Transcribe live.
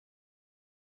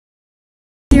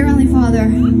Father,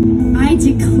 I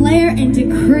declare and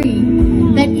decree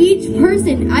that each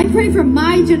person, I pray for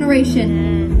my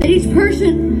generation, that each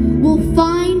person will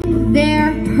find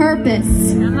their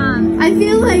purpose. I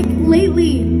feel like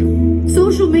lately,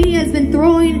 social media has been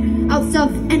throwing out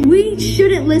stuff and we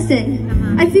shouldn't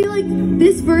listen. I feel like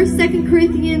this verse, 2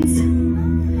 Corinthians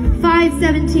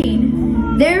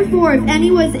 5:17. Therefore, if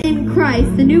anyone is in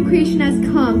Christ, the new creation has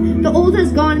come. The old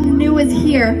has gone and the new is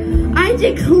here. I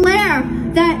declare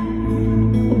that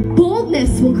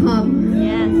boldness will come.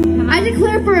 Yes, come on. I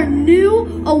declare for a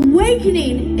new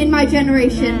awakening in my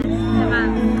generation. Come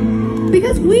on.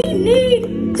 Because we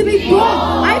need to be bold.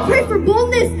 I pray for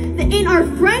boldness in our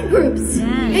friend groups,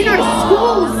 in our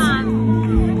schools,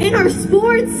 in our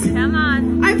sports. Come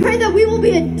on. I pray that we will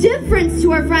be a difference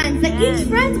to our friends. That each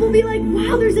friend will be like,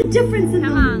 wow, there's a difference in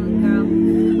them. Come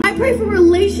on, girl. I pray for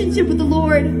relationship with the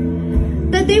Lord.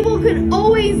 That they can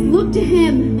always look to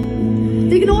Him.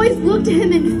 They can always look to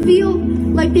Him and feel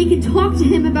like they can talk to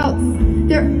Him about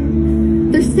their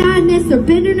sadness, their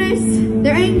bitterness,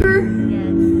 their anger.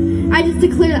 Yes. I just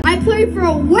declare that. I pray for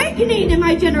awakening in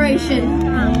my generation.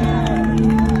 Come on.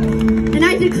 And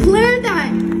I declare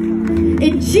that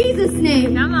in Jesus'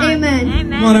 name. Come on. Amen.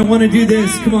 Amen. Come on, I want to do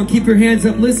this. Come on, keep your hands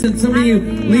up. Listen, some of you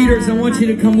leaders, I want you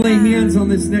to come lay hands on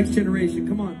this next generation.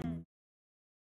 Come on.